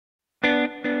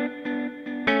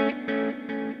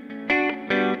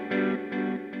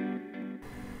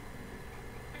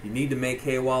You need to make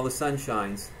hay while the sun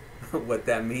shines. What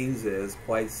that means is,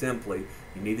 quite simply,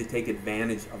 you need to take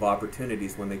advantage of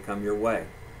opportunities when they come your way.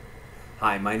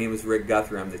 Hi, my name is Rick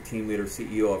Guthrie. I'm the Team Leader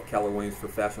CEO of Keller Williams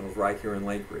Professionals right here in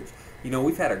Lake Ridge. You know,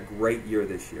 we've had a great year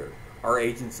this year. Our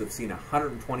agents have seen a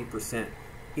 120%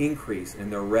 increase in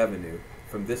their revenue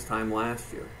from this time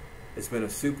last year. It's been a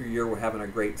super year. We're having a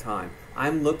great time.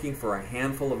 I'm looking for a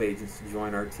handful of agents to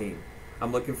join our team.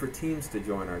 I'm looking for teams to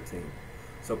join our team.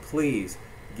 So please,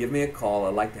 give me a call.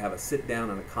 I'd like to have a sit down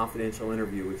and a confidential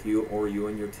interview with you or you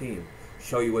and your team.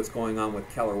 Show you what's going on with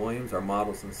Keller Williams, our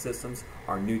models and systems,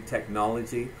 our new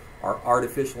technology, our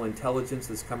artificial intelligence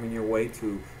that's coming your way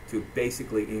to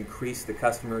basically increase the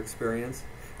customer experience.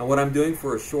 And what I'm doing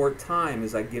for a short time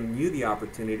is I'm giving you the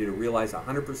opportunity to realize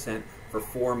 100% for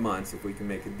 4 months if we can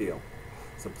make a deal.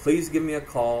 So please give me a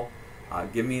call,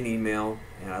 give me an email,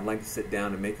 and I'd like to sit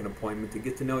down and make an appointment to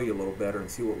get to know you a little better and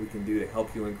see what we can do to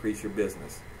help you increase your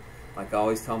business. Like I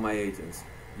always tell my agents,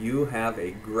 you have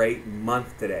a great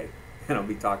month today, and I'll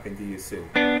be talking to you soon.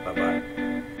 Bye-bye.